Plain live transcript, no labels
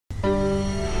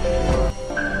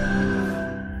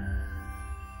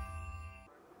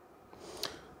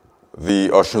The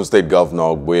Osun State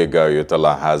Governor, Gboyega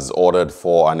Oyetola, has ordered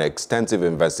for an extensive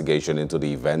investigation into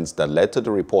the events that led to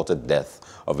the reported death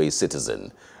of a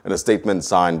citizen. In a statement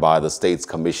signed by the state's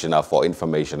Commissioner for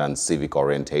Information and Civic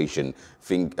Orientation,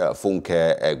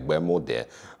 Funke Egbemode,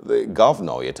 the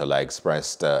Governor Oyetola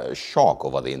expressed shock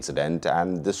over the incident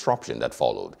and disruption that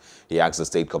followed. He asked the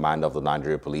State Commander of the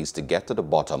Nigeria Police to get to the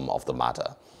bottom of the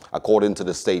matter. According to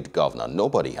the state governor,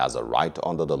 nobody has a right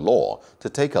under the law to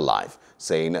take a life,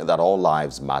 saying that all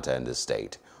lives matter in this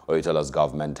state. Oyetola's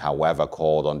government, however,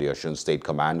 called on the Osun State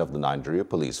Command of the Nigeria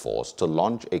Police Force to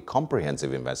launch a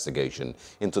comprehensive investigation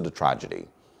into the tragedy.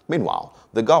 Meanwhile,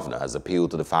 the governor has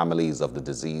appealed to the families of the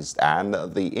deceased and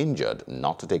the injured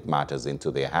not to take matters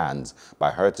into their hands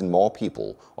by hurting more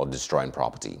people or destroying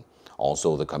property.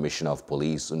 Also, the Commissioner of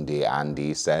Police, Nde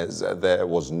Andy, says there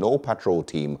was no patrol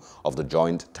team of the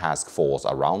Joint Task Force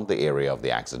around the area of the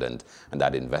accident and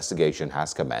that investigation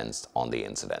has commenced on the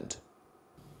incident.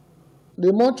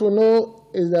 The much we know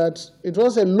is that it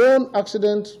was a lone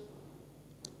accident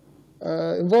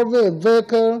involving a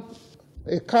vehicle,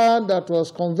 a car that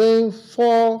was conveying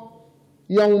 4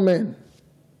 young men.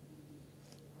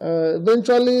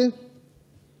 Eventually,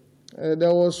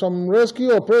 there was some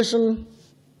rescue operation.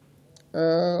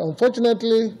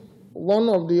 Unfortunately, one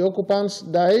of the occupants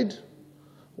died,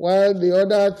 while the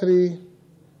other 3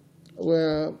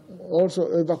 were also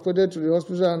evacuated to the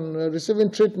hospital and receiving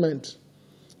treatment.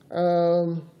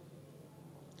 For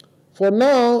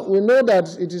now, we know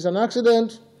that it is an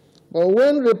accident, but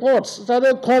when reports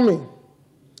started coming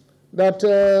that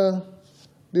the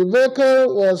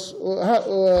vehicle was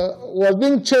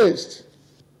being chased,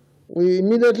 we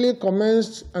immediately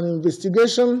commenced an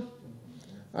investigation.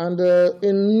 And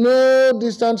in no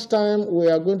distant time,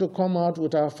 we are going to come out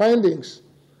with our findings.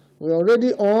 We're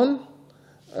already on.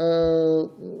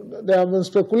 There have been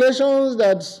speculations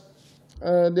that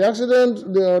the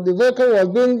accident, the vehicle was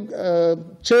being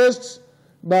chased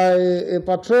by a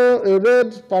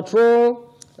red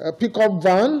patrol pickup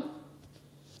van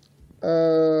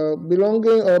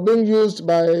belonging or being used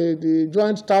by the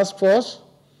Joint Task Force.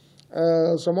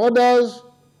 Some others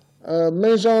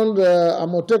mentioned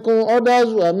Amotekun,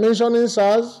 others were mentioning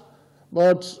SARS,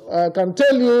 but I can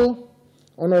tell you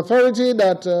on authority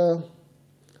that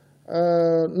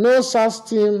no SARS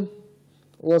team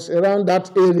was around that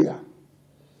area.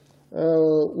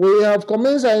 We have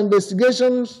commenced our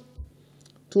investigations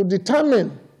to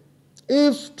determine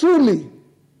if truly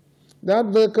that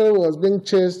vehicle was being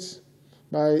chased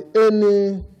by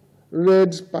any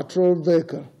red patrol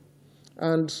vehicle.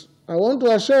 And I want to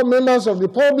assure members of the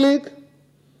public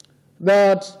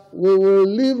that we will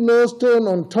leave no stone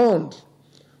unturned.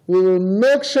 We will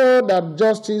make sure that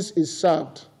justice is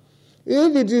served.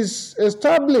 If it is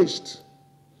established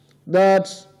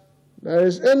that there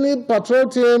is any patrol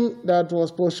team that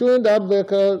was pursuing that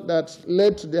vehicle that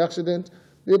led to the accident,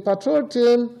 the patrol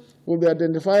team will be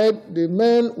identified. The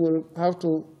men will have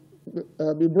to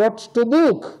be brought to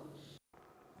book.